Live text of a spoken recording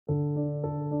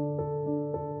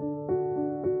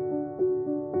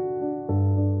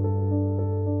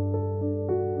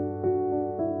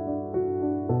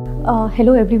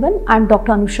Hello everyone, I am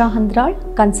Dr. Anusha Handral,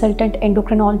 consultant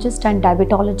endocrinologist and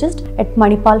diabetologist at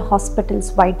Manipal Hospital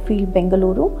Whitefield,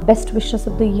 Bengaluru. Best wishes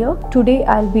of the year. Today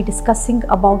I will be discussing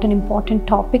about an important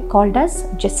topic called as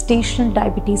gestational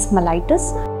diabetes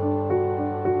mellitus.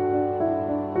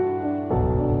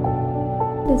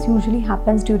 This usually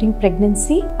happens during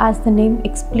pregnancy, as the name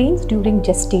explains, during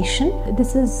gestation.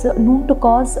 This is known to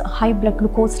cause high blood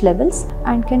glucose levels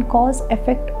and can cause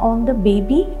effect on the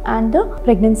baby and the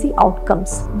pregnancy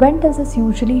outcomes. When does this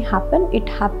usually happen? It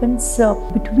happens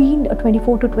between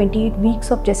 24 to 28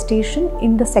 weeks of gestation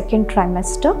in the second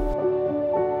trimester.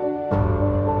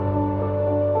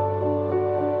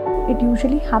 It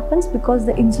usually happens because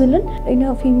the insulin in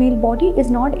a female body is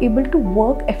not able to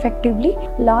work effectively,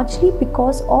 largely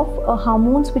because of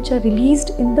hormones which are released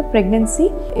in the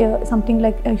pregnancy, something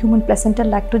like human placental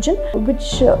lactogen,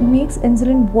 which makes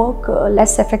insulin work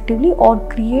less effectively or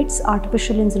creates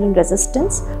artificial insulin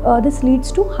resistance. This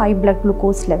leads to high blood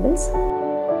glucose levels.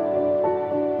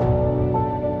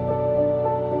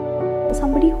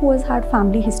 Somebody who has had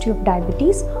family history of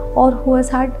diabetes or who has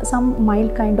had some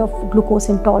mild kind of glucose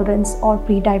intolerance or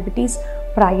pre-diabetes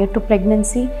prior to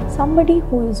pregnancy, somebody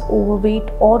who is overweight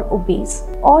or obese,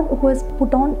 or who has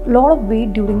put on a lot of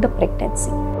weight during the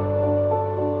pregnancy.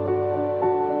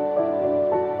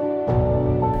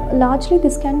 Largely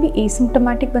this can be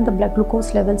asymptomatic when the blood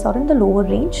glucose levels are in the lower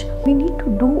range. We need to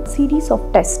do series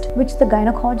of tests which the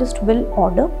gynecologist will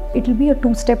order. It will be a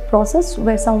two-step process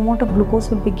where some amount of glucose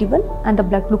will be given and the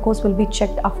blood glucose will be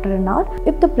checked after an hour.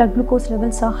 If the blood glucose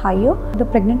levels are higher, the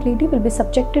pregnant lady will be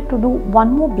subjected to do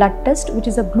one more blood test, which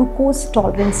is a glucose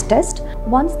tolerance test.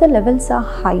 Once the levels are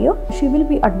higher, she will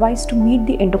be advised to meet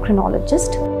the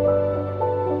endocrinologist.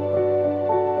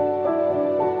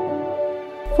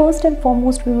 First and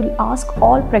foremost, we will ask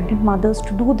all pregnant mothers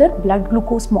to do their blood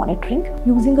glucose monitoring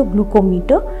using a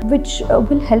glucometer, which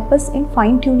will help us in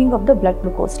fine-tuning of the blood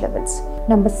glucose levels.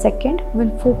 Number second,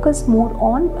 we'll focus more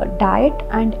on diet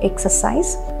and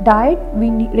exercise. Diet, we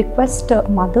request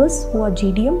mothers who are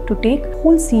GDM to take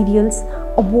whole cereals,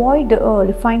 avoid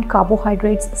refined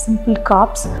carbohydrates, simple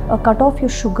carbs, cut off your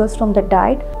sugars from the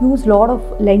diet, use lot of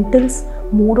lentils,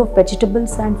 more of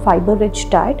vegetables and fiber-rich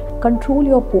diet, control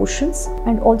your portions,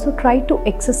 and also try to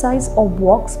exercise or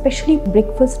walk, especially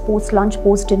breakfast, post-lunch,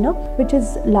 post-dinner, which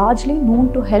is largely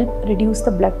known to help reduce the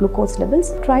blood glucose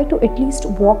levels. Try to at least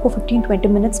walk for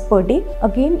 15-20 minutes per day.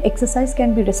 Again, exercise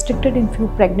can be restricted in few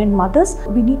pregnant mothers.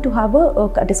 We need to have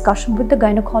a discussion with the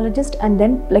gynecologist and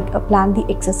then plan the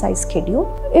exercise schedule.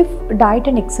 If diet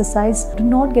and exercise do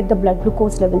not get the blood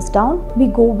glucose levels down, we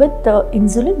go with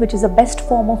insulin, which is the best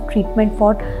form of treatment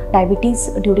for diabetes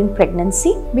during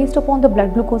pregnancy. Based upon the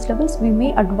blood glucose levels, we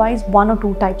may advise one or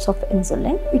two types of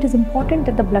insulin. It is important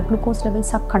that the blood glucose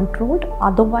levels are controlled,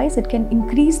 otherwise it can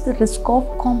increase the risk of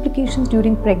complications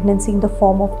during pregnancy in the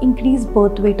form of increased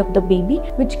birth weight of the baby,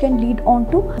 which can lead on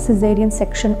to cesarean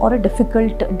section or a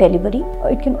difficult delivery.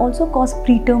 It can also cause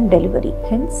preterm delivery.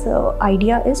 Hence,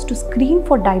 idea is to screen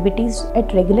for diabetes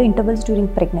at regular intervals during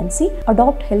pregnancy,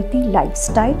 adopt healthy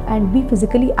lifestyle, and be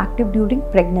physically active during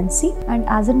pregnancy. And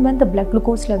as and when the blood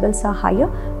glucose levels are higher,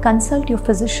 consult your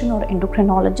physician or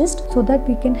endocrinologist so that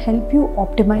we can help you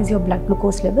optimize your blood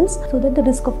glucose levels so that the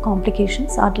risk of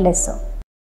complications are lesser.